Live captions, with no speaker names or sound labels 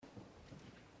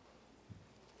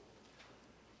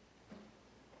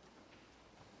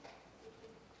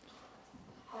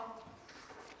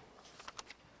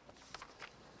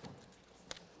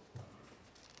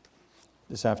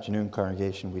This afternoon,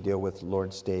 congregation, we deal with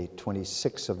Lord's Day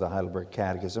 26 of the Heidelberg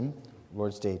Catechism.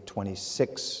 Lord's Day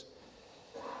 26.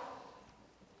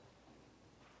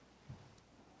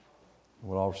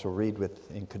 We'll also read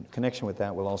in connection with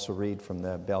that, we'll also read from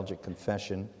the Belgic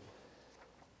Confession.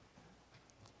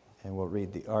 And we'll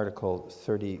read the Article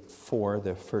 34,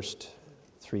 the first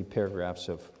three paragraphs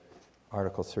of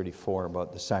Article 34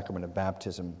 about the sacrament of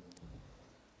baptism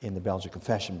in the Belgic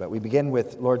Confession. But we begin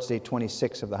with Lord's Day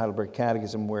 26 of the Heidelberg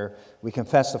Catechism, where we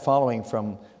confess the following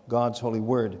from God's holy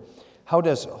word. How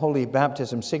does holy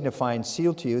baptism signify and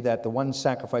seal to you that the one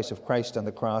sacrifice of Christ on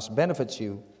the cross benefits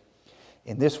you?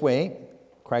 In this way,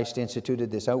 Christ instituted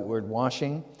this outward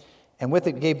washing, and with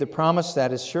it gave the promise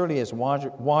that as surely as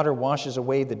water washes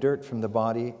away the dirt from the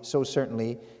body, so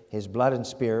certainly his blood and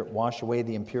spirit wash away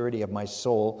the impurity of my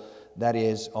soul, that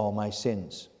is, all my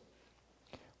sins.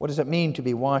 What does it mean to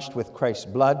be washed with Christ's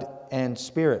blood and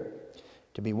spirit?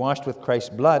 To be washed with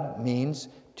Christ's blood means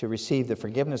to receive the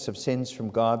forgiveness of sins from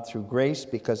God through grace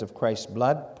because of Christ's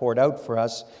blood poured out for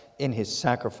us in his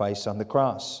sacrifice on the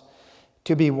cross.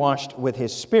 To be washed with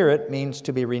his Spirit means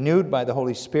to be renewed by the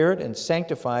Holy Spirit and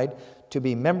sanctified to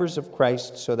be members of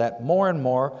Christ so that more and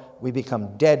more we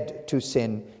become dead to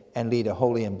sin and lead a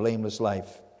holy and blameless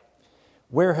life.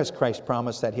 Where has Christ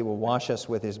promised that he will wash us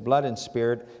with his blood and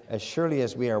Spirit as surely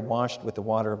as we are washed with the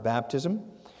water of baptism?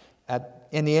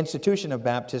 In the institution of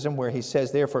baptism, where he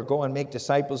says, therefore, go and make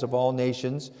disciples of all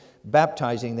nations,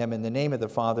 baptizing them in the name of the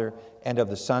Father and of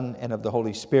the Son and of the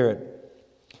Holy Spirit.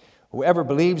 Whoever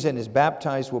believes and is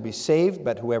baptized will be saved,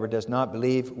 but whoever does not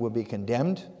believe will be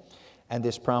condemned. And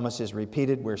this promise is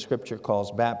repeated where Scripture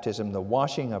calls baptism the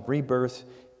washing of rebirth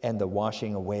and the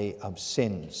washing away of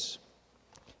sins.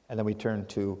 And then we turn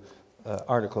to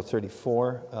Article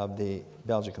 34 of the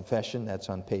Belgic Confession. That's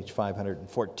on page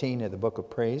 514 of the Book of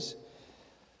Praise.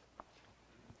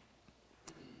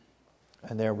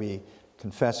 And there we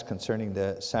confess concerning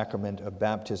the sacrament of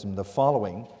baptism the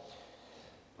following.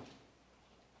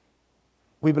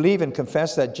 We believe and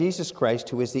confess that Jesus Christ,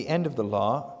 who is the end of the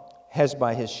law, has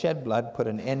by his shed blood put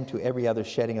an end to every other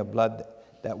shedding of blood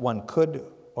that one could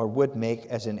or would make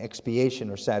as an expiation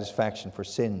or satisfaction for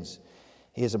sins.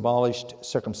 He has abolished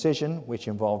circumcision, which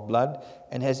involved blood,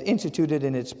 and has instituted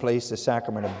in its place the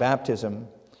sacrament of baptism.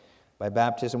 By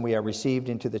baptism we are received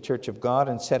into the church of God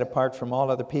and set apart from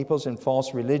all other peoples and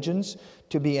false religions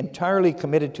to be entirely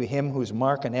committed to him whose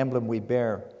mark and emblem we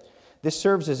bear. This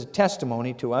serves as a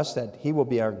testimony to us that he will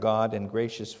be our God and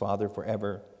gracious Father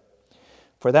forever.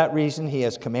 For that reason, he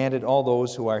has commanded all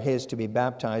those who are his to be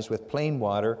baptized with plain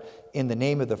water in the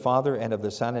name of the Father and of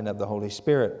the Son and of the Holy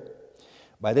Spirit.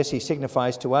 By this he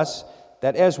signifies to us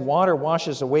that as water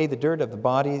washes away the dirt of the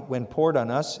body when poured on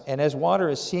us, and as water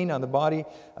is seen on the body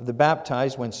of the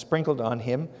baptized when sprinkled on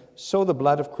him, so the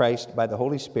blood of Christ by the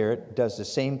Holy Spirit does the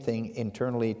same thing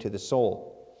internally to the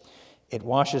soul. It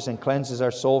washes and cleanses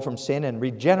our soul from sin and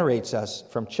regenerates us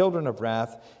from children of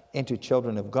wrath into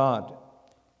children of God.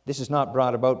 This is not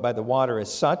brought about by the water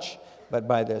as such, but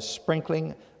by the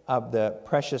sprinkling of the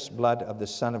precious blood of the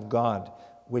Son of God,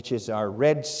 which is our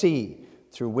Red Sea,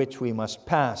 through which we must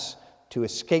pass to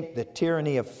escape the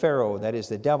tyranny of Pharaoh, that is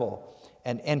the devil,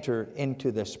 and enter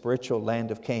into the spiritual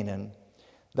land of Canaan.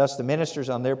 Thus the ministers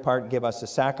on their part give us the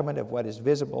sacrament of what is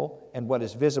visible and what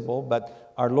is visible,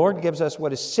 but our Lord gives us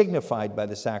what is signified by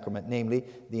the sacrament, namely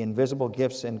the invisible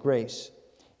gifts and grace.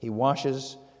 He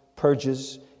washes,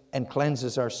 purges, and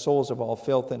cleanses our souls of all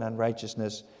filth and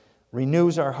unrighteousness,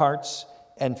 renews our hearts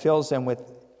and fills them with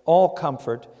all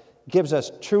comfort, gives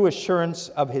us true assurance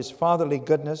of his fatherly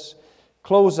goodness,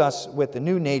 clothes us with the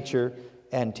new nature,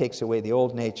 and takes away the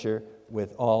old nature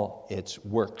with all its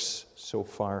works. So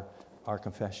far, our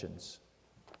confessions.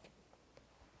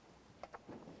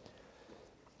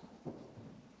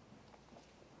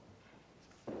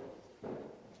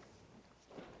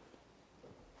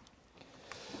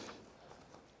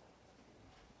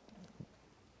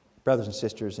 Brothers and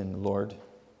sisters in the Lord,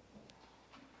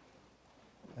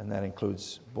 and that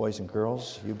includes boys and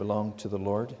girls, you belong to the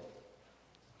Lord.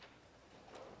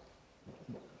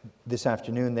 This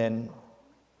afternoon, then,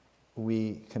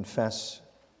 we confess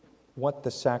what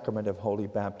the sacrament of holy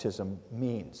baptism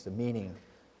means, the meaning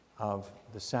of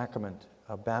the sacrament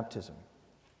of baptism.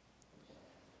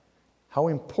 How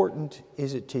important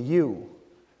is it to you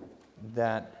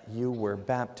that you were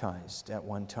baptized at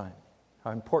one time?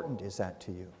 How important is that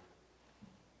to you?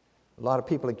 A lot of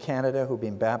people in Canada who've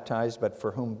been baptized, but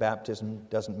for whom baptism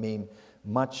doesn't mean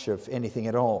much of anything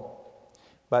at all.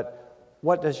 But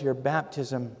what does your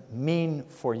baptism mean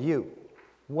for you?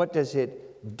 What does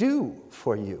it do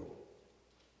for you?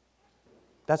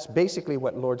 That's basically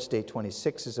what Lord's Day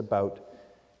 26 is about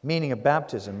meaning of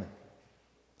baptism.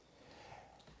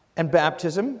 And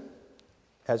baptism,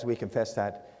 as we confess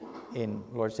that in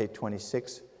Lord's Day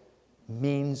 26,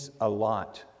 means a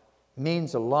lot.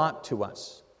 Means a lot to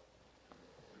us.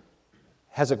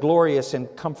 Has a glorious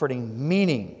and comforting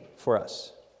meaning for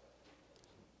us.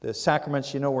 The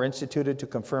sacraments, were instituted to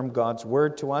confirm God's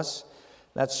word to us.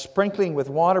 That sprinkling with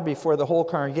water before the whole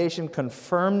congregation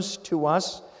confirms to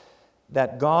us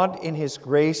that God in His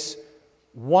grace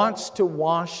wants to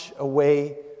wash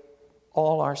away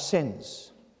all our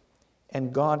sins.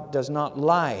 And God does not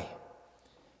lie.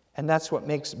 And that's what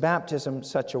makes baptism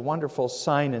such a wonderful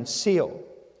sign and seal.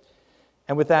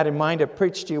 And with that in mind, I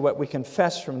preached to you what we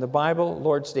confess from the Bible.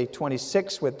 Lord's Day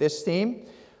 26 with this theme,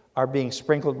 our being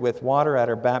sprinkled with water at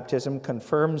our baptism,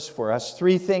 confirms for us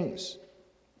three things.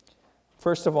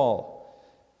 First of all,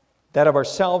 that of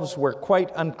ourselves we're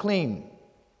quite unclean.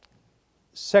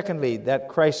 Secondly, that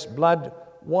Christ's blood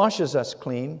washes us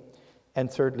clean.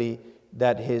 And thirdly,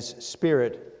 that His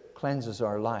Spirit cleanses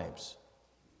our lives.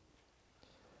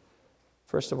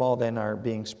 First of all, then, our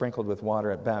being sprinkled with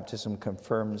water at baptism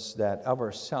confirms that of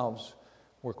ourselves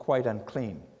we're quite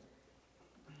unclean.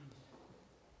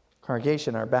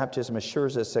 Congregation, our baptism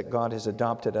assures us that God has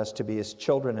adopted us to be His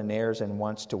children and heirs and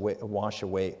wants to wash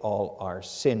away all our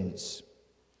sins.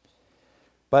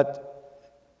 But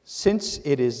since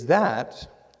it is that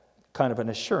kind of an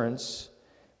assurance,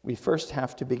 we first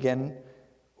have to begin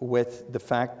with the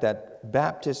fact that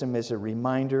baptism is a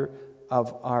reminder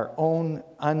of our own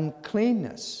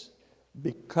uncleanness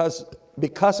because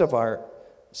of our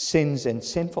sins and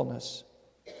sinfulness.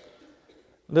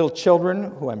 Little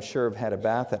children, who I'm sure have had a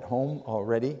bath at home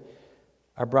already,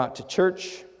 are brought to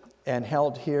church and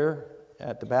held here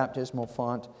at the baptismal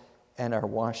font and are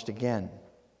washed again.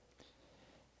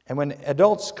 And when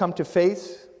adults come to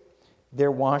faith, they're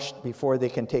washed before they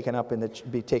can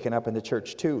be taken up in the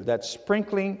church too. That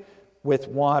sprinkling with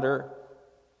water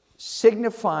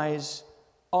signifies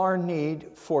our need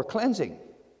for cleansing.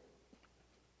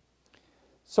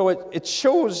 So it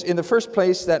shows in the first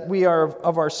place that we are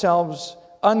of ourselves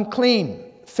unclean,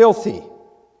 filthy,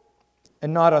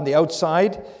 and not on the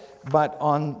outside, but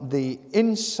on the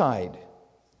inside.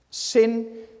 Sin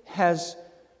has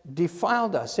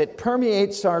defiled us. It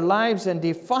permeates our lives and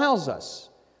defiles us.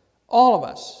 All of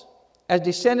us, as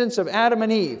descendants of Adam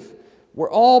and Eve, we're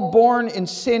all born in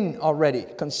sin already,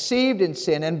 conceived in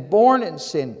sin and born in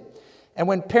sin. And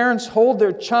when parents hold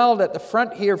their child at the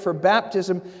front here for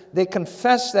baptism, they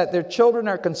confess that their children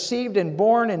are conceived and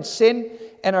born in sin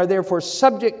and are therefore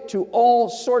subject to all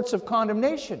sorts of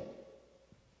condemnation.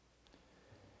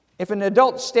 If an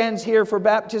adult stands here for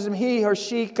baptism, he or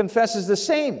she confesses the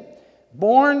same.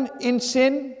 Born in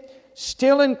sin,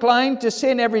 still inclined to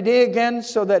sin every day again,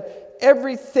 so that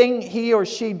everything he or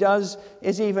she does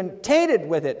is even tainted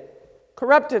with it,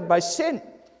 corrupted by sin.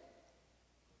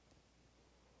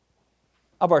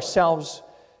 Of ourselves,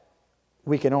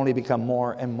 we can only become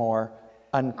more and more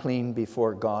unclean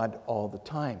before God all the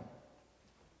time.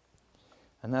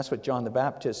 And that's what John the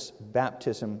Baptist's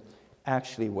baptism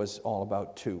actually was all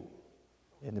about too.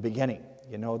 In the beginning,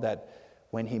 you know that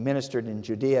when he ministered in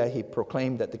Judea, he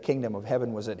proclaimed that the kingdom of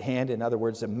heaven was at hand. In other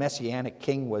words, the Messianic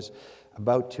king was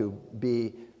about to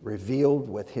be revealed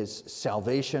with his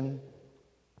salvation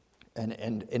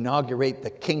and inaugurate the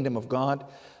kingdom of God.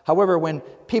 However, when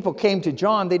people came to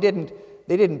John, they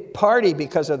didn't party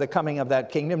because of the coming of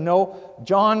that kingdom. No,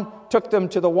 John took them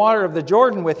to the water of the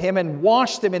Jordan with him and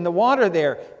washed them in the water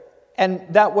there. And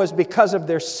that was because of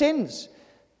their sins.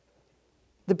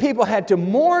 The people had to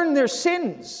mourn their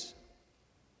sins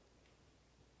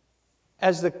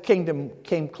as the kingdom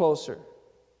came closer.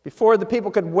 Before the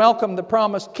people could welcome the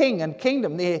promised king and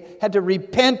kingdom, they had to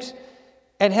repent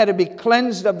and had to be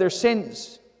cleansed of their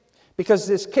sins. Because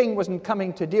this king wasn't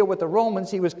coming to deal with the Romans,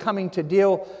 he was coming to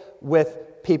deal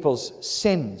with people's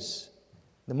sins.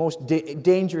 The most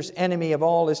dangerous enemy of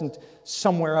all isn't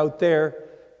somewhere out there.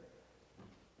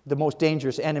 The most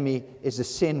dangerous enemy is the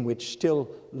sin which still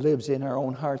lives in our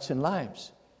own hearts and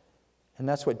lives. And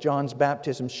that's what John's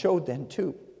baptism showed then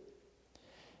too.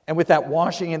 And with that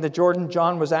washing in the Jordan,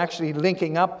 John was actually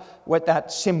linking up with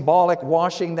that symbolic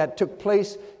washing that took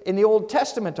place in the Old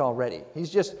Testament already. He's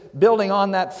just building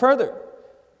on that further.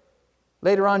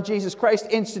 Later on, Jesus Christ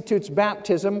institutes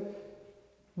baptism,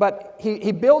 but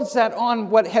he builds that on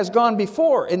what has gone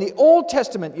before. In the Old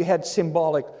Testament, you had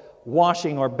symbolic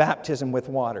washing or baptism with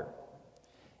water.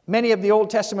 Many of the Old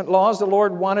Testament laws, the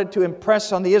Lord wanted to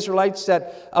impress on the Israelites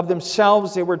that of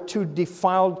themselves they were too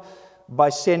defiled by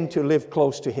sin to live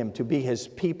close to Him, to be His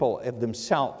people of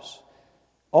themselves.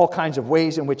 All kinds of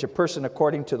ways in which a person,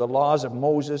 according to the laws of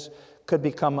Moses, could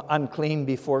become unclean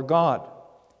before God.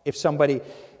 If somebody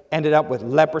ended up with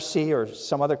leprosy or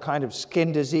some other kind of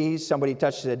skin disease, somebody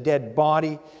touched a dead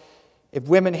body, if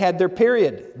women had their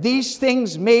period, these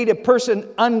things made a person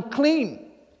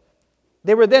unclean.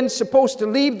 They were then supposed to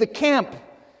leave the camp,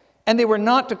 and they were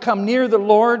not to come near the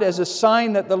Lord as a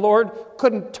sign that the Lord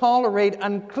couldn't tolerate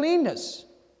uncleanness.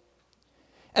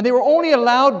 And they were only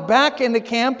allowed back in the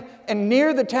camp and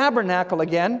near the tabernacle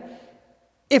again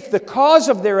if the cause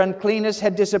of their uncleanness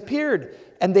had disappeared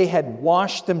and they had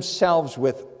washed themselves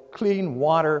with clean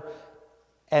water,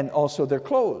 and also their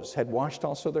clothes, had washed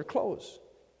also their clothes.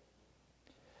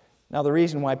 Now, the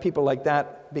reason why people like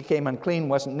that became unclean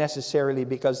wasn't necessarily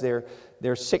because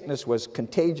their sickness was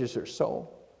contagious or so.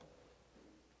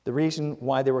 The reason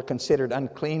why they were considered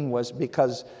unclean was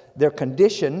because their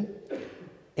condition,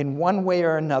 in one way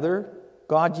or another,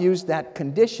 God used that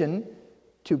condition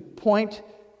to point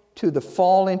to the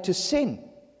fall into sin.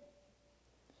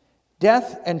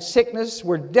 Death and sickness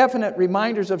were definite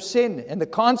reminders of sin and the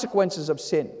consequences of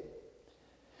sin.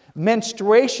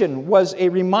 Menstruation was a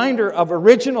reminder of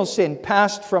original sin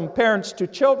passed from parents to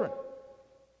children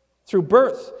through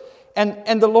birth.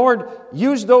 And the Lord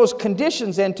used those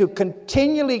conditions then to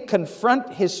continually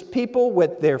confront His people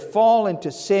with their fall into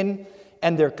sin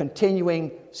and their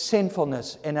continuing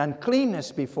sinfulness and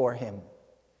uncleanness before Him.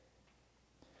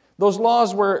 Those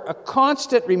laws were a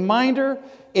constant reminder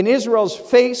in Israel's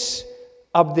face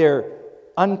of their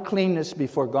uncleanness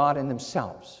before God and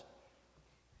themselves.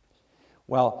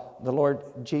 Well, the Lord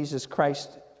Jesus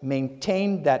Christ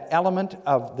maintained that element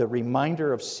of the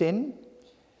reminder of sin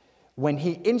when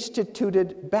He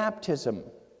instituted baptism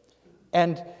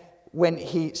and when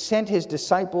He sent His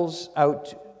disciples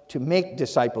out to make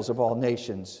disciples of all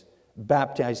nations,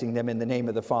 baptizing them in the name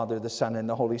of the Father, the Son, and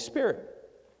the Holy Spirit.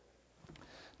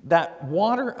 That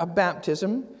water of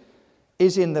baptism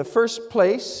is in the first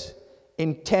place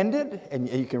intended, and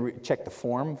you can check the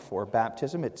form for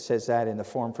baptism. It says that in the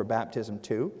form for baptism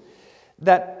too.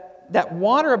 That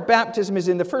water of baptism is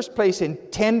in the first place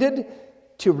intended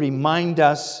to remind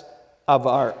us of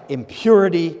our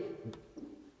impurity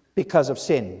because of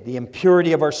sin, the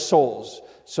impurity of our souls,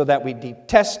 so that we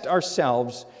detest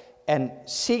ourselves and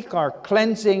seek our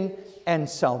cleansing and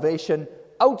salvation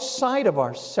outside of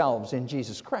ourselves in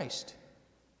Jesus Christ.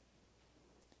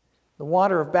 The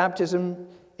water of baptism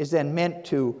is then meant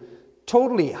to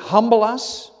totally humble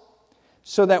us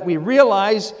so that we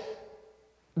realize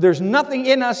there's nothing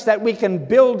in us that we can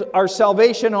build our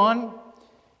salvation on.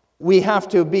 We have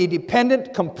to be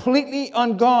dependent completely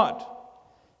on God.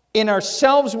 In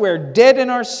ourselves, we're dead in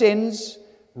our sins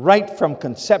right from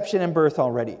conception and birth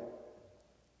already.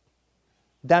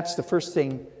 That's the first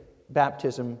thing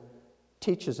baptism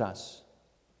teaches us.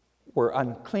 We're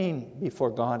unclean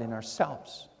before God in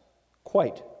ourselves.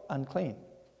 Quite unclean.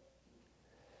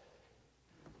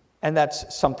 And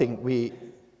that's something we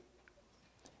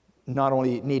not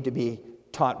only need to be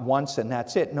taught once and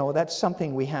that's it. No, that's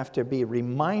something we have to be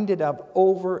reminded of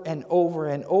over and over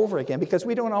and over again, because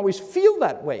we don't always feel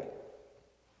that way.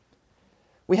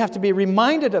 We have to be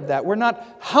reminded of that. We're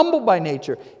not humble by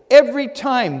nature. Every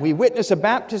time we witness a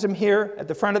baptism here at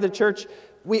the front of the church,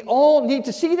 we all need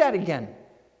to see that again.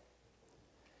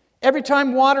 Every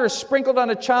time water is sprinkled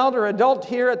on a child or adult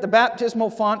here at the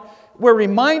baptismal font, we're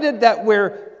reminded that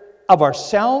we're of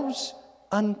ourselves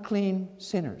unclean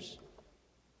sinners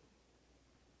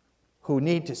who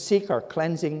need to seek our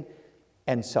cleansing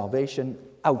and salvation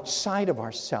outside of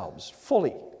ourselves,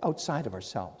 fully outside of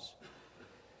ourselves.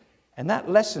 And that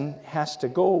lesson has to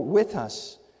go with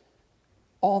us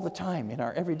all the time in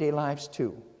our everyday lives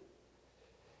too.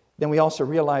 Then we also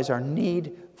realize our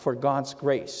need for God's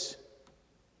grace.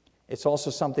 It's also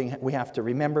something we have to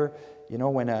remember. You know,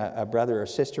 when a brother or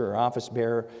sister or office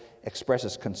bearer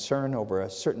expresses concern over a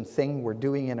certain thing we're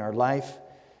doing in our life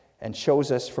and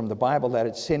shows us from the Bible that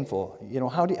it's sinful, you know,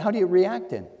 how do you react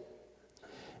then?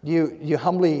 Do you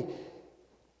humbly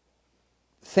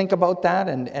think about that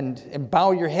and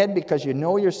bow your head because you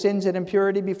know your sins and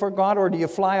impurity before God? Or do you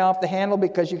fly off the handle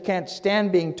because you can't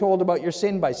stand being told about your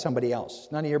sin by somebody else?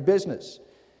 None of your business.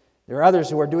 There are others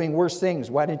who are doing worse things.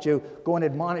 Why don't you go and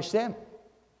admonish them?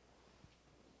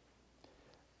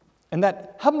 And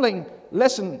that humbling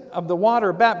lesson of the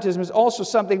water baptism is also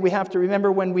something we have to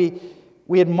remember when we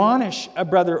admonish a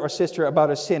brother or sister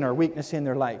about a sin or weakness in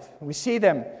their life. We see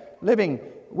them living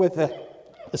with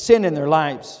a sin in their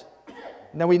lives.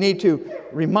 And then we need to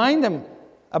remind them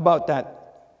about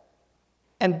that.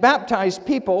 And baptized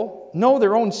people know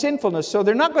their own sinfulness, so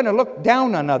they're not going to look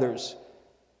down on others,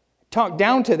 talk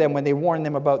down to them when they warn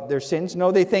them about their sins.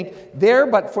 No, they think, there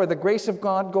but for the grace of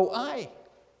God go I.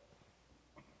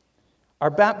 Our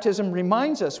baptism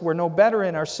reminds us we're no better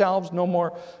in ourselves, nor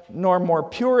more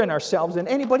pure in ourselves than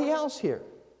anybody else here.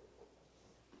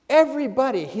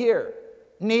 Everybody here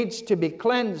needs to be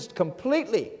cleansed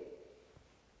completely.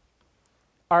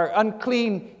 Are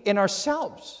unclean in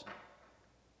ourselves.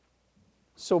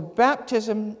 So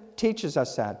baptism teaches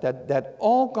us that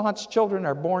all God's children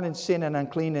are born in sin and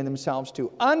unclean in themselves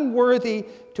too, unworthy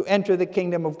to enter the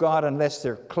kingdom of God unless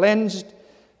they're cleansed,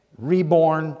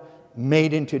 reborn,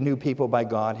 made into new people by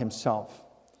God Himself.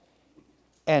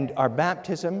 And our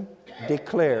baptism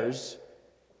declares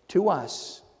to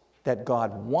us that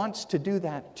God wants to do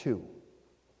that too.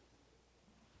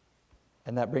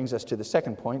 And that brings us to the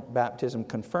second point. Baptism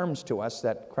confirms to us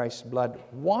that Christ's blood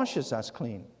washes us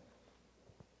clean.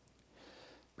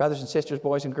 Brothers and sisters,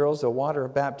 boys and girls, the water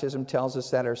of baptism tells us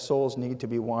that our souls need to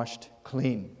be washed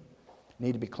clean,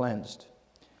 need to be cleansed.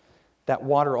 That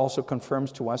water also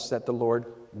confirms to us that the Lord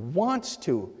wants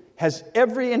to, has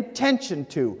every intention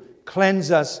to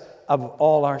cleanse us of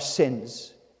all our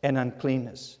sins and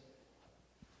uncleanness.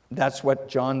 That's what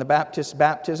John the Baptist's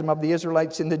baptism of the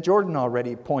Israelites in the Jordan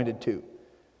already pointed to.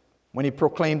 When he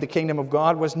proclaimed the kingdom of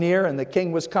God was near and the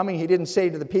king was coming, he didn't say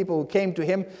to the people who came to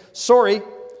him, sorry,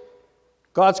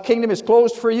 God's kingdom is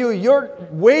closed for you. You're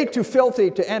way too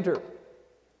filthy to enter.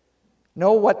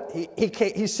 No, what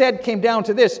he said came down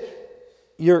to this.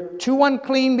 You're too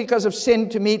unclean because of sin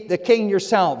to meet the king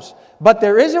yourselves. But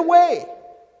there is a way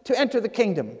to enter the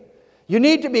kingdom. You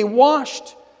need to be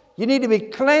washed. You need to be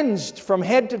cleansed from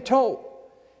head to toe.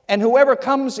 And whoever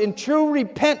comes in true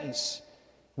repentance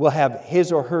will have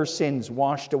his or her sins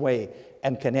washed away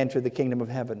and can enter the kingdom of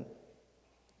heaven.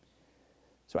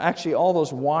 So actually all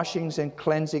those washings and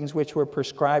cleansings which were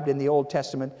prescribed in the Old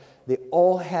Testament, they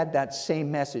all had that same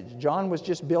message. John was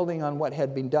just building on what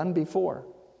had been done before.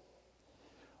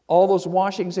 All those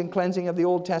washings and cleansing of the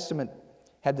Old Testament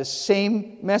had the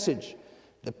same message.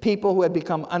 The people who had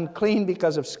become unclean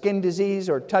because of skin disease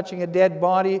or touching a dead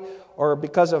body or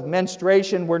because of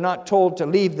menstruation were not told to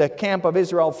leave the camp of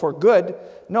Israel for good.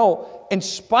 No, in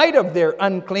spite of their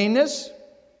uncleanness,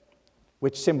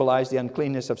 which symbolized the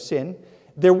uncleanness of sin,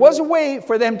 there was a way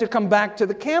for them to come back to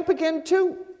the camp again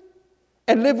too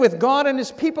and live with God and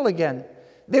His people again.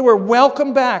 They were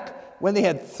welcomed back when they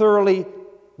had thoroughly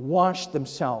washed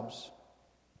themselves.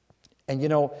 And you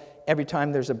know, every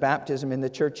time there's a baptism in the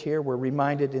church here, we're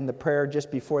reminded in the prayer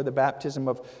just before the baptism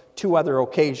of two other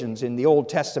occasions in the Old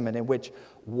Testament in which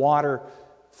water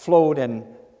flowed and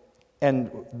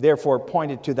therefore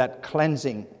pointed to that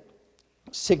cleansing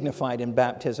signified in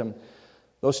baptism.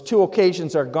 Those two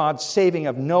occasions are God's saving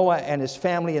of Noah and his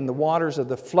family in the waters of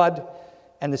the flood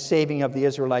and the saving of the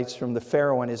Israelites from the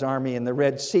Pharaoh and his army in the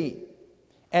Red Sea.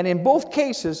 And in both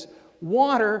cases,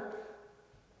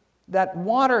 that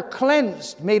water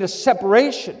cleansed, made a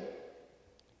separation.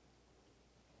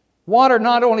 Water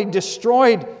not only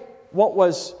destroyed what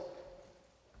was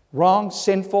wrong,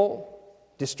 sinful,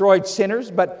 destroyed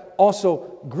sinners, but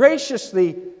also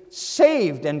graciously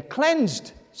saved and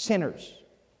cleansed sinners.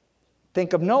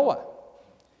 Think of Noah.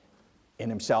 In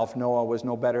himself, Noah was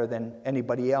no better than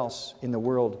anybody else in the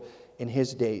world in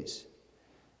his days.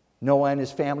 Noah and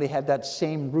his family had that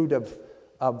same root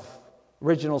of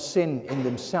original sin in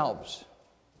themselves,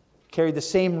 carried the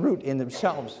same root in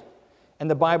themselves. And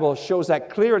the Bible shows that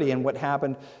clearly in what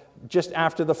happened just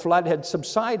after the flood had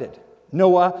subsided.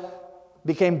 Noah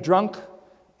became drunk,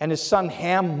 and his son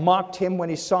Ham mocked him when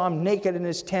he saw him naked in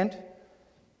his tent.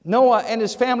 Noah and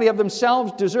his family of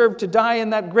themselves deserved to die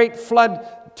in that great flood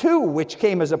too, which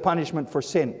came as a punishment for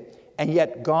sin. And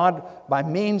yet God, by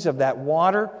means of that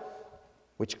water,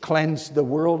 which cleansed the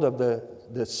world of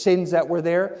the sins that were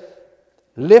there,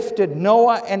 lifted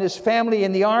Noah and his family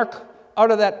in the ark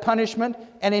out of that punishment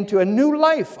and into a new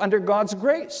life under God's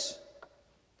grace.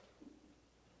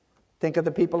 Think of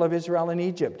the people of Israel in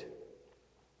Egypt.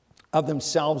 Of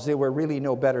themselves, they were really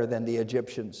no better than the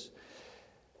Egyptians.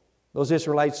 Those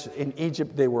Israelites in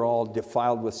Egypt, they were all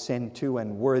defiled with sin too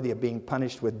and worthy of being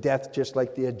punished with death just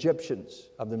like the Egyptians.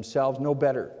 Of themselves, no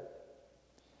better.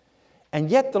 And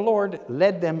yet the Lord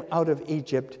led them out of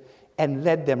Egypt and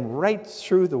led them right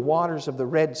through the waters of the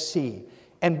Red Sea.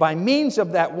 And by means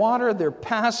of that water, their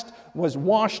past was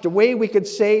washed away, we could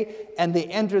say, and they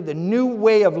entered the new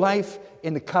way of life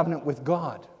in the covenant with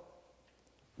God.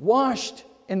 Washed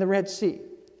in the Red Sea.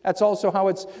 That's also how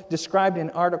it's described in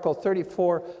Article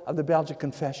 34 of the Belgic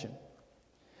Confession.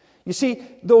 You see,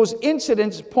 those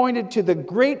incidents pointed to the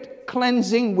great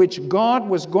cleansing which God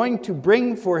was going to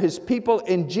bring for His people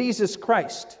in Jesus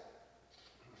Christ.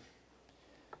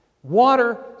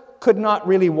 Water could not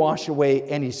really wash away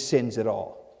any sins at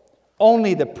all.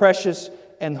 Only the precious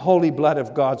and holy blood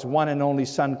of God's one and only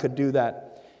Son could do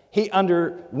that. He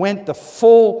underwent the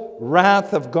full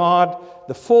wrath of God,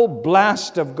 the full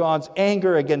blast of God's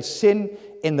anger against sin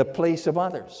in the place of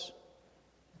others.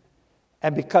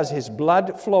 And because his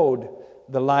blood flowed,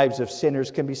 the lives of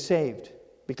sinners can be saved.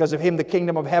 Because of him, the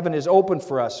kingdom of heaven is open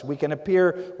for us. We can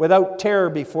appear without terror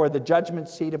before the judgment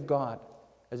seat of God,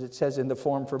 as it says in the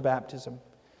form for baptism.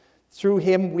 Through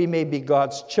him, we may be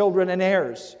God's children and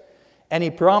heirs. And he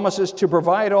promises to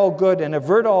provide all good and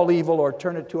avert all evil or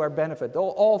turn it to our benefit.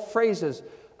 All phrases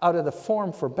out of the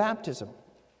form for baptism.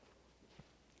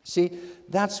 See,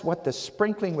 that's what the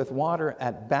sprinkling with water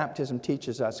at baptism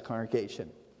teaches us,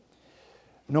 congregation.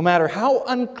 No matter how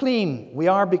unclean we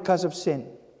are because of sin,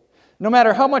 no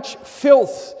matter how much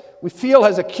filth we feel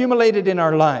has accumulated in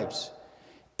our lives,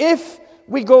 if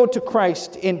we go to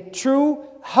Christ in true,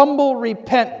 humble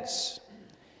repentance,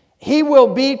 he will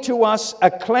be to us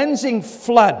a cleansing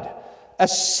flood, a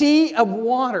sea of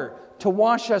water to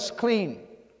wash us clean,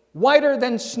 whiter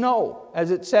than snow, as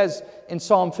it says in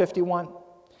Psalm 51.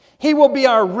 He will be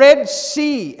our Red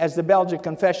Sea, as the Belgian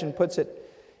Confession puts it.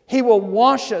 He will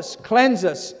wash us, cleanse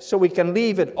us, so we can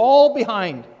leave it all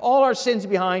behind, all our sins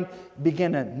behind,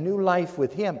 begin a new life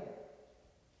with him.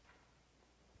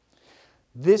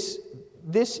 This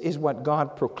is what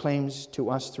God proclaims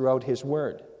to us throughout his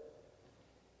word.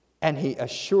 And he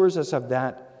assures us of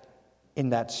that in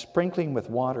that sprinkling with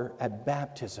water at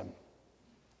baptism.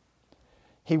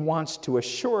 He wants to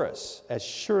assure us, as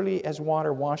surely as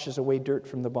water washes away dirt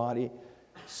from the body,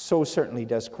 so certainly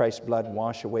does Christ's blood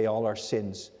wash away all our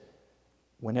sins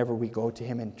whenever we go to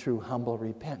him in true humble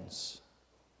repentance.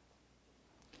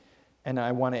 And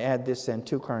I want to add this then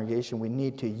too, congregation. We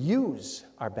need to use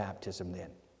our baptism then.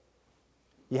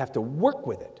 You have to work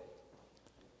with it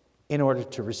in order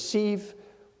to receive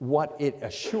what it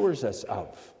assures us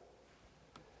of.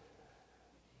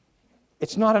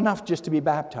 It's not enough just to be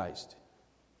baptized.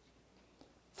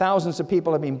 Thousands of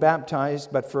people have been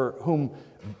baptized, but for whom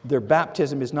their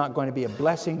baptism is not going to be a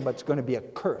blessing, but it's going to be a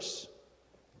curse.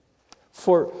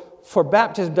 For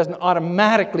baptism doesn't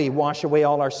automatically wash away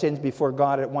all our sins before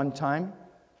God at one time.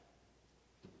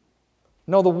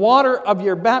 No, the water of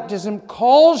your baptism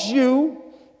calls you,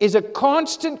 is a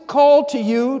constant call to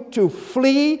you to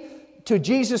flee to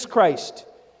Jesus Christ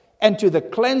and to the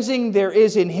cleansing there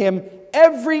is in him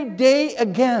every day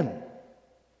again.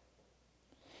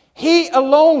 He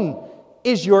alone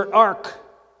is your ark.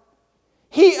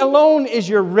 He alone is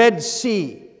your Red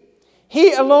Sea.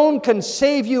 He alone can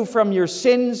save you from your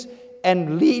sins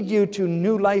and lead you to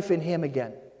new life in him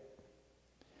again.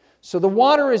 So the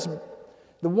water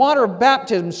of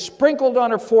baptism sprinkled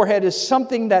on our forehead is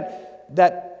something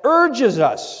that urges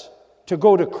us to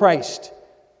go to Christ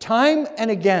time and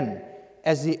again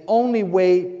as the only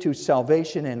way to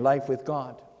salvation and life with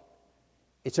God.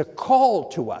 It's a call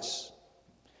to us.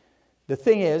 The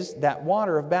thing is, that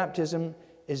water of baptism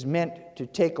is meant to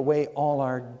take away all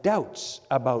our doubts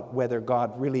about whether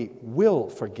God really will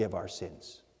forgive our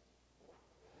sins.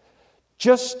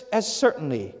 Just as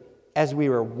certainly as we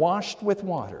were washed with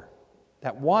water,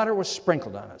 that water was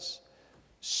sprinkled on us,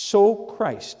 so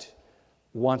Christ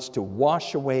wants to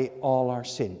wash away all our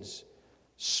sins,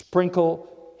 sprinkle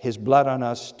his blood on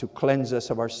us to cleanse us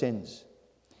of our sins.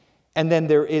 And then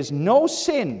there is no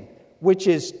sin which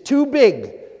is too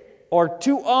big or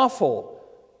too awful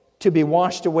to be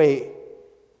washed away.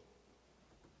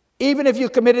 Even if you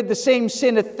committed the same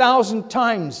sin 1,000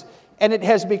 times and it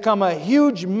has become a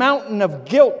huge mountain of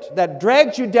guilt that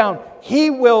drags you down, he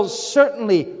will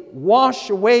certainly wash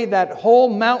away that whole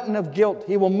mountain of guilt.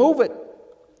 He will move it.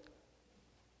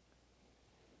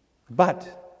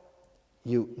 But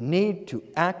you need to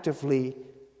actively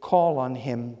call on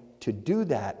him to do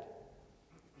that.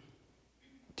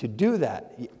 To do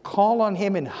that, call on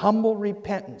him in humble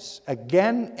repentance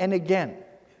again and again.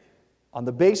 On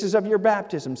the basis of your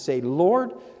baptism, say,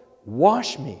 Lord,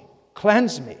 wash me,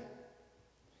 cleanse me.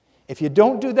 If you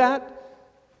don't do that,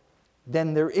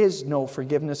 then there is no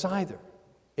forgiveness either.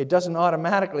 It doesn't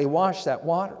automatically wash that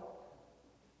water.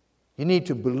 You need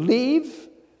to believe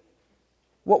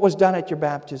what was done at your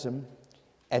baptism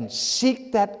and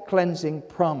seek that cleansing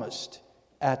promised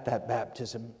at that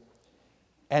baptism.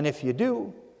 And if you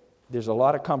do, there's a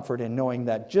lot of comfort in knowing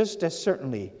that just as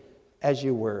certainly as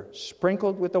you were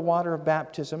sprinkled with the water of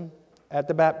baptism at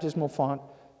the baptismal font,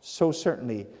 so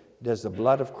certainly does the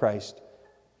blood of Christ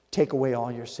take away all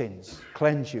your sins,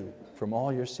 cleanse you from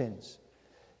all your sins.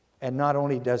 And not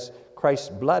only does Christ's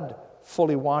blood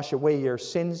fully wash away your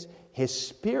sins, his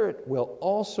Spirit will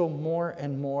also more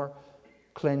and more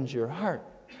cleanse your heart.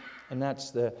 And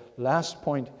that's the last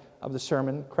point of the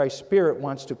sermon, Christ's Spirit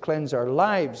wants to cleanse our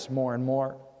lives more and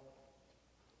more.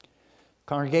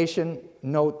 Congregation,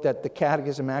 note that the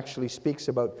Catechism actually speaks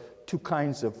about two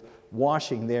kinds of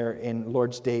washing there in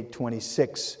Lord's Day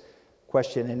 26,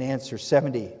 question and answer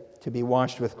 70. To be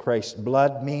washed with Christ's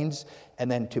blood means, and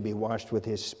then to be washed with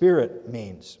His Spirit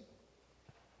means.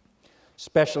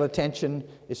 Special attention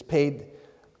is paid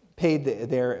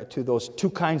there to those two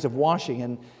kinds of washing,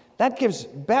 and that gives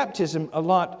baptism a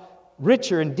lot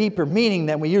richer and deeper meaning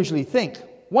than we usually think.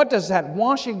 What does that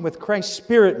washing with Christ's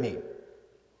Spirit mean?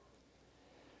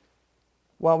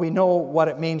 Well, we know what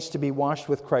it means to be washed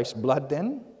with Christ's blood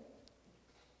then.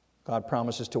 God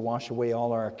promises to wash away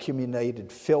all our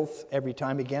accumulated filth every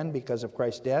time again because of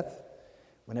Christ's death,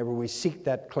 whenever we seek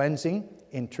that cleansing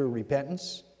in true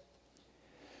repentance.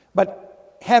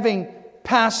 But having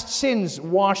past sins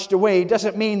washed away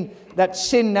doesn't mean that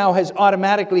sin now has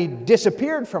automatically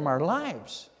disappeared from our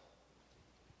lives.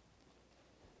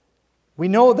 We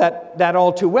know that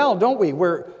all too well, don't we?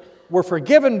 We're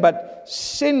forgiven, but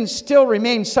sin still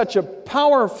remains such a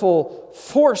powerful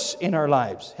force in our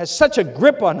lives, has such a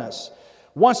grip on us,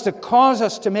 wants to cause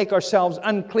us to make ourselves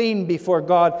unclean before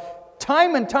God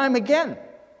time and time again.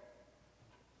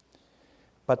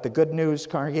 But the good news,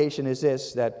 congregation, is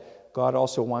this, that God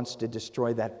also wants to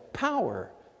destroy that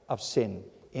power of sin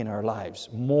in our lives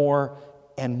more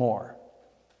and more.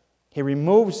 He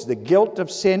removes the guilt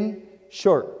of sin,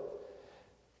 sure.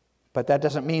 But that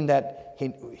doesn't mean that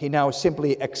he now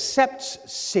simply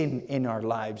accepts sin in our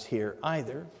lives here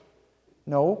either.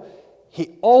 No,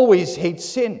 He always hates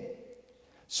sin.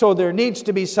 So there needs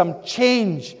to be some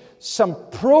change, some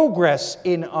progress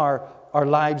in our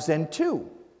lives then too.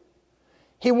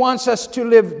 He wants us to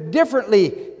live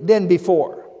differently than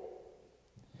before.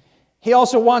 He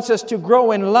also wants us to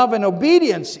grow in love and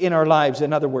obedience in our lives,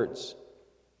 in other words.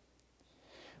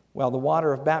 Well, the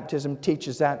water of baptism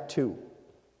teaches that too.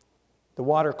 The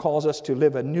water calls us to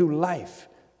live a new life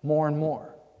more and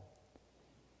more.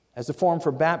 As the form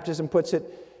for baptism puts it,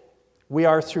 we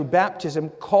are through baptism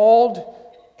called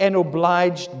and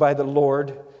obliged by the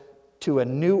Lord to a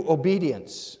new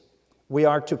obedience. We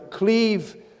are to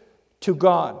cleave to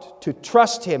God, to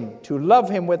trust Him, to love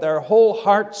Him with our whole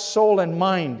heart, soul, and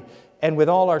mind, and with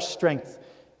all our strength.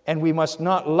 And we must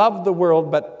not love the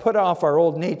world, but put off our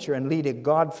old nature and lead a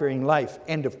God-fearing life.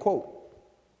 End of quote.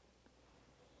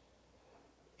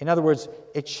 In other words,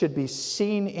 it should be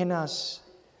seen in us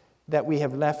that we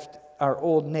have left our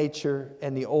old nature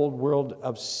and the old world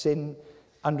of sin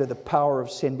under the power of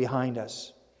sin behind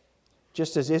us.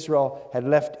 Just as Israel had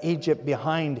left Egypt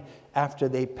behind after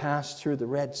they passed through the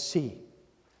Red Sea.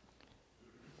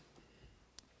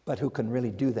 But who can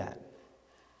really do that?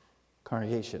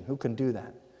 Congregation, who can do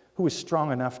that? Who is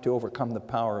strong enough to overcome the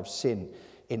power of sin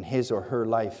in his or her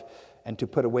life and to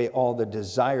put away all the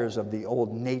desires of the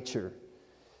old nature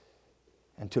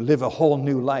and to live a whole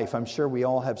new life? I'm sure we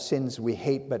all have sins we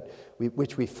hate, but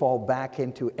which we fall back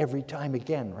into every time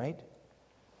again, right?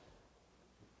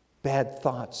 Bad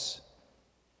thoughts,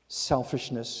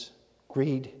 selfishness,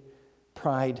 greed,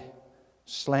 pride,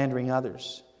 slandering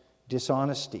others,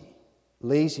 dishonesty,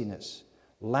 laziness,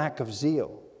 lack of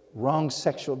zeal, wrong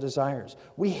sexual desires.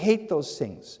 We hate those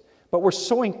things, but we're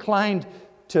so inclined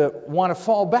to want to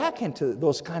fall back into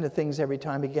those kind of things every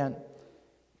time again.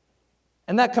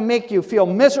 And that can make you feel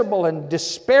miserable and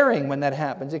despairing when that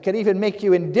happens. It can even make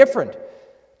you indifferent.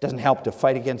 It doesn't help to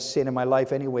fight against sin in my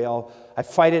life anyway. I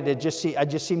fight it, I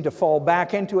just seem to fall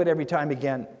back into it every time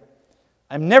again.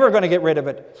 I'm never going to get rid of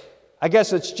it. I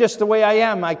guess it's just the way I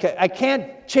am. I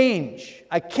can't change.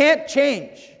 I can't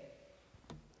change.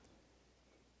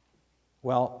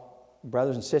 Well,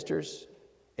 brothers and sisters,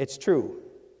 it's true.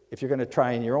 If you're going to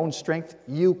try in your own strength,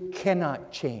 you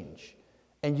cannot change.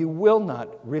 And you will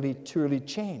not really truly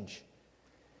change.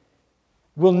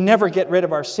 We'll never get rid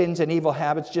of our sins and evil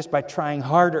habits just by trying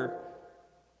harder.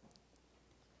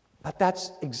 But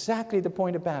that's exactly the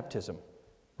point of baptism,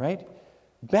 right?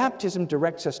 Baptism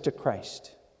directs us to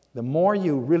Christ. The more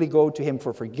you really go to Him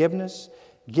for forgiveness,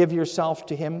 give yourself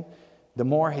to Him, the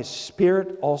more His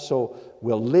Spirit also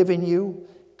will live in you,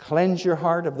 cleanse your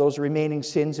heart of those remaining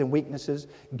sins and weaknesses,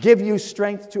 give you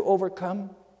strength to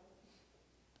overcome.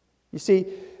 You see,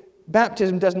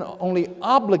 baptism doesn't only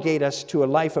obligate us to a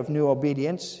life of new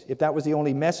obedience. If that was the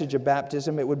only message of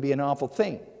baptism, it would be an awful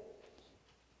thing.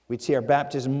 We'd see our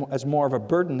baptism as more of a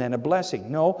burden than a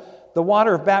blessing. No, the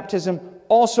water of baptism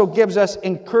also gives us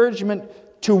encouragement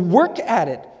to work at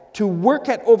it, to work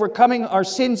at overcoming our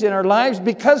sins in our lives,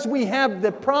 because we have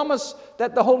the promise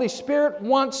that the Holy Spirit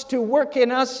wants to work in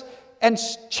us and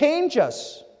change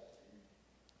us.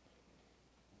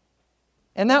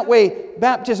 And that way,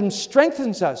 baptism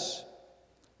strengthens us.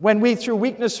 When we, through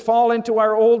weakness, fall into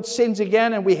our old sins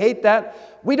again, and we hate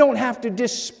that, we don't have to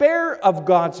despair of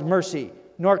God's mercy,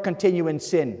 nor continue in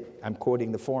sin. I'm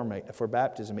quoting the form for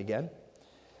baptism again.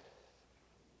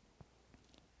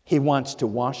 He wants to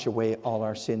wash away all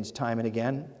our sins time and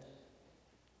again.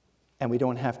 And we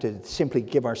don't have to simply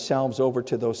give ourselves over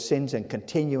to those sins and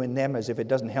continue in them as if it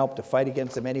doesn't help to fight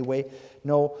against them anyway.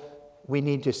 No, we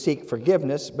need to seek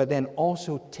forgiveness, but then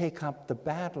also take up the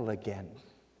battle again.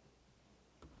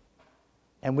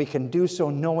 And we can do so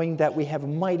knowing that we have a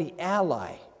mighty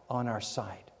ally on our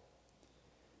side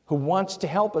who wants to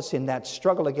help us in that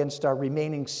struggle against our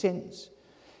remaining sins.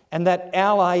 And that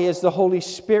ally is the Holy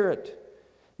Spirit,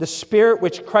 the Spirit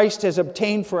which Christ has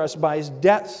obtained for us by His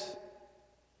death.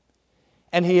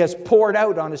 And He has poured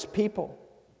out on His people.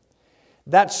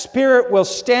 That Spirit will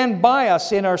stand by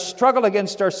us in our struggle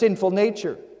against our sinful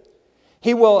nature.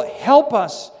 He will help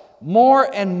us more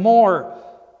and more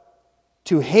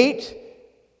to hate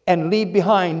and leave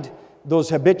behind those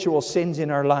habitual sins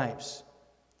in our lives.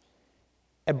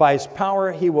 And by His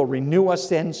power, He will renew us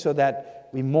then so that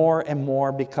we more and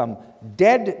more become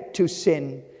dead to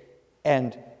sin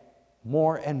and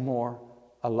more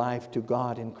alive to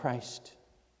God in Christ.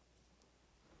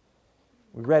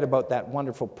 We read about that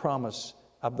wonderful promise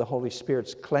of the Holy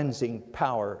Spirit's cleansing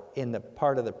power in the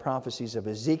part of the prophecies of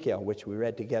Ezekiel, which we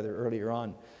read together earlier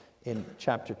on in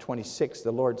chapter 26.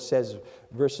 The Lord says,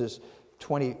 verses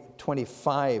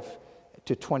 25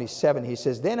 to 27, He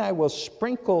says, "Then I will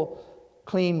sprinkle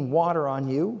clean water on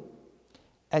you,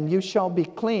 and you shall be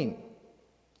clean.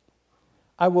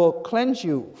 I will cleanse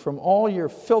you from all your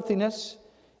filthiness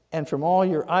and from all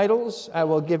your idols. I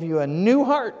will give you a new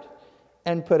heart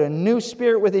and put a new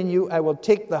spirit within you. I will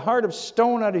take the heart of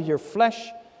stone out of your flesh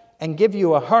and give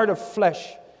you a heart of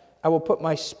flesh. I will put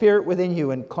my spirit within you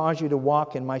and cause you to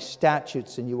walk in my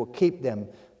statutes, and you will keep them,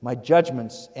 my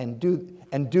judgments, and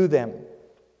do them."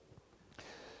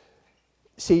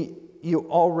 See,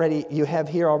 you have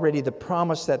here already the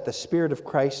promise that the Spirit of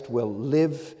Christ will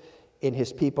live in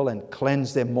His people and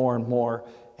cleanse them more and more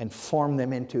and form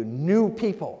them into new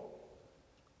people.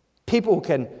 People who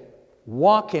can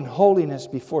walk in holiness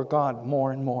before God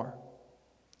more and more.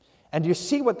 And you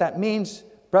see what that means,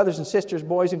 brothers and sisters,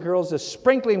 boys and girls, the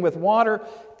sprinkling with water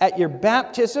at your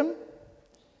baptism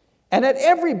and at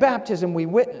every baptism we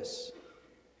witness.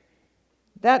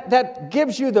 That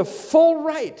gives you the full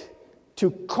right to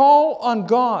call on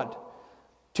God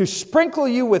to sprinkle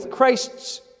you with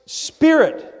Christ's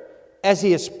Spirit as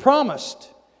He has promised,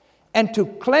 and to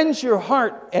cleanse your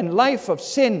heart and life of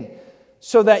sin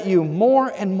so that you more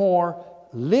and more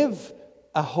live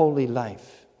a holy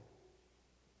life.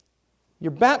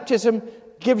 Your baptism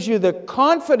gives you the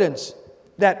confidence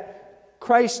that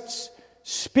Christ's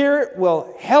Spirit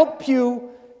will help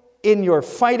you in your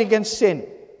fight against sin.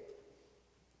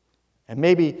 And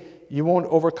maybe you won't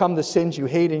overcome the sins you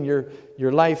hate in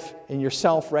your life, in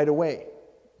yourself right away.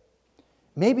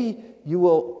 Maybe you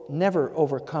will never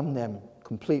overcome them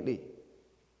completely.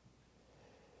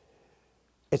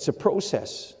 It's a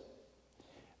process.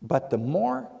 But the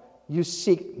more you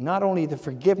seek not only the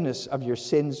forgiveness of your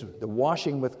sins, the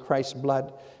washing with Christ's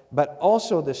blood, but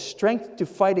also the strength to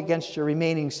fight against your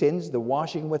remaining sins, the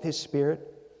washing with His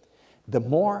Spirit, the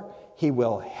more He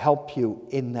will help you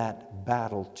in that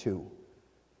battle too.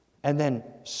 And then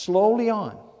slowly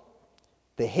on,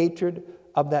 the hatred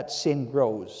of that sin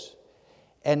grows.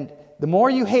 And the more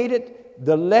you hate it,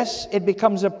 the less it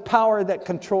becomes a power that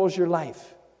controls your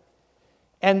life.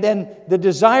 And then the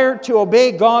desire to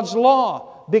obey God's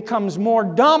law becomes more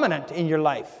dominant in your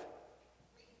life.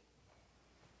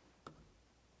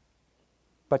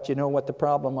 But you know what the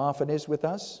problem often is with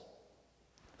us?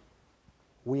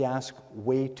 We ask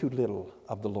way too little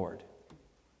of the Lord.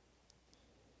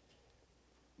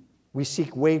 We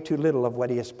seek way too little of what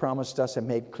He has promised us and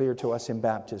made clear to us in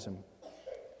baptism.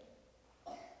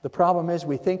 The problem is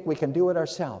we think we can do it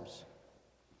ourselves.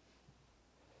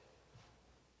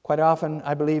 Quite often,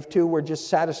 I believe too, we're just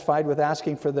satisfied with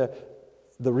asking for the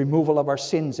removal of our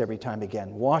sins every time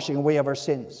again, washing away of our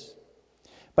sins.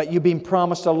 But you've been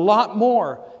promised a lot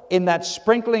more in that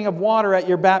sprinkling of water at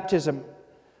your baptism.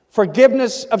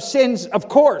 Forgiveness of sins, of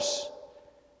course.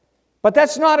 But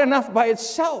that's not enough by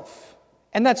itself.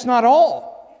 And that's not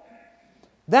all.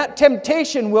 That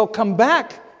temptation will come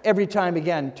back every time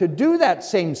again to do that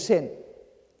same sin.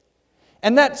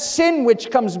 And that sin which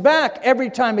comes back every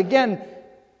time again,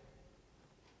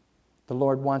 the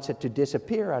Lord wants it to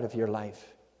disappear out of your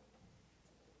life.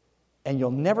 And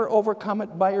you'll never overcome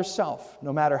it by yourself.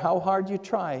 No matter how hard you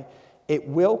try, it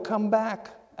will come back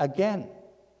again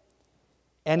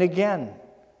and again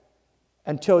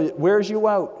until it wears you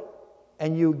out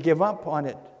and you give up on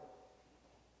it.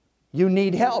 You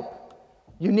need help.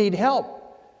 You need help.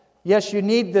 Yes, you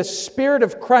need the Spirit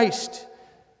of Christ.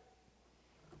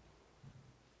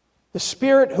 The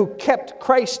Spirit who kept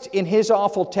Christ in His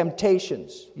awful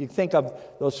temptations. You think of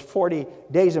those 40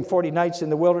 days and 40 nights in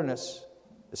the wilderness.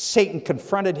 Satan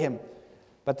confronted Him,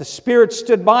 but the Spirit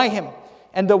stood by Him.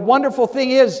 And the wonderful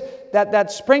thing is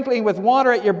that sprinkling with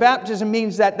water at your baptism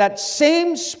means that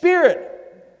same Spirit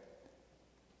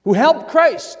who helped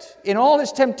Christ in all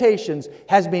His temptations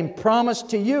has been promised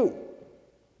to you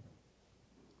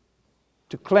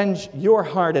to cleanse your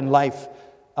heart and life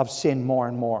of sin more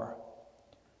and more.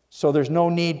 So there's no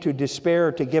need to despair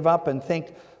or to give up and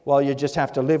think, well, you just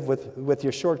have to live with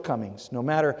your shortcomings. No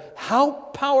matter how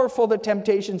powerful the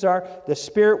temptations are, the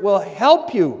Spirit will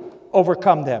help you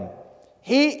overcome them.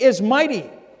 He is mighty.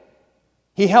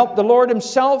 He helped the Lord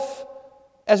Himself,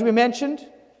 as we mentioned,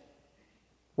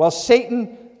 while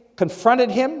Satan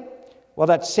confronted Him. Well,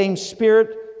 that same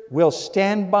Spirit will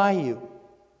stand by you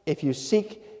if you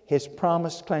seek His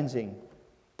promised cleansing.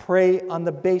 Pray on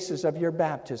the basis of your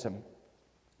baptism.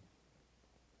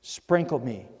 Sprinkle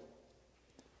me.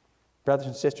 Brothers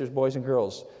and sisters, boys and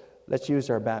girls, let's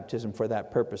use our baptism for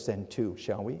that purpose then too,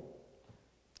 shall we?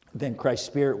 Then Christ's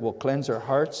Spirit will cleanse our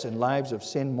hearts and lives of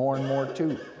sin more and more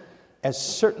too, as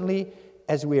certainly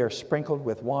as we are sprinkled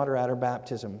with water at our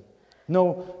baptism.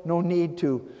 No need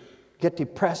to get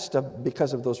depressed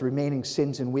because of those remaining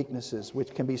sins and weaknesses,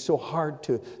 which can be so hard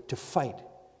to fight.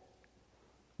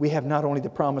 We have not only the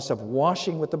promise of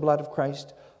washing with the blood of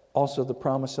Christ, also the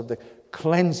promise of the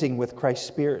cleansing with Christ's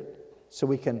Spirit, so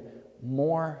we can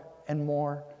more and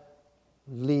more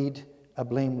lead a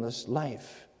blameless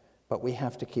life. But we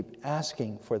have to keep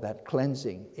asking for that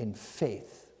cleansing in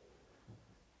faith.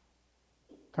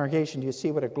 Congregation, do you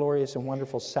see what a glorious and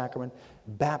wonderful sacrament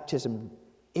baptism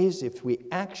is if we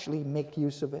actually make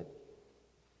use of it?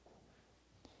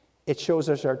 It shows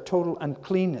us our total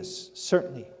uncleanness,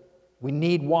 certainly. We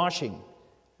need washing.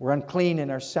 We're unclean in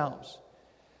ourselves.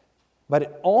 But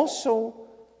it also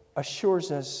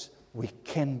assures us we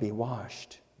can be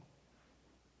washed.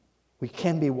 We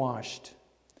can be washed.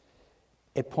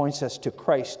 It points us to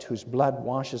Christ, whose blood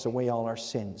washes away all our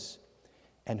sins,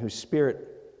 and whose Spirit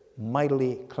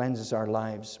mightily cleanses our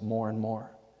lives more and more.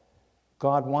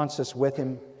 God wants us with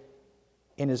Him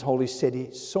in His holy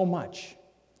city so much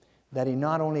that He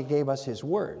not only gave us His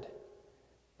Word,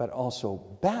 but also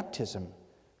baptism,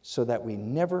 so that we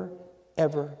never,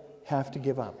 ever have to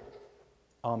give up.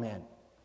 Amen.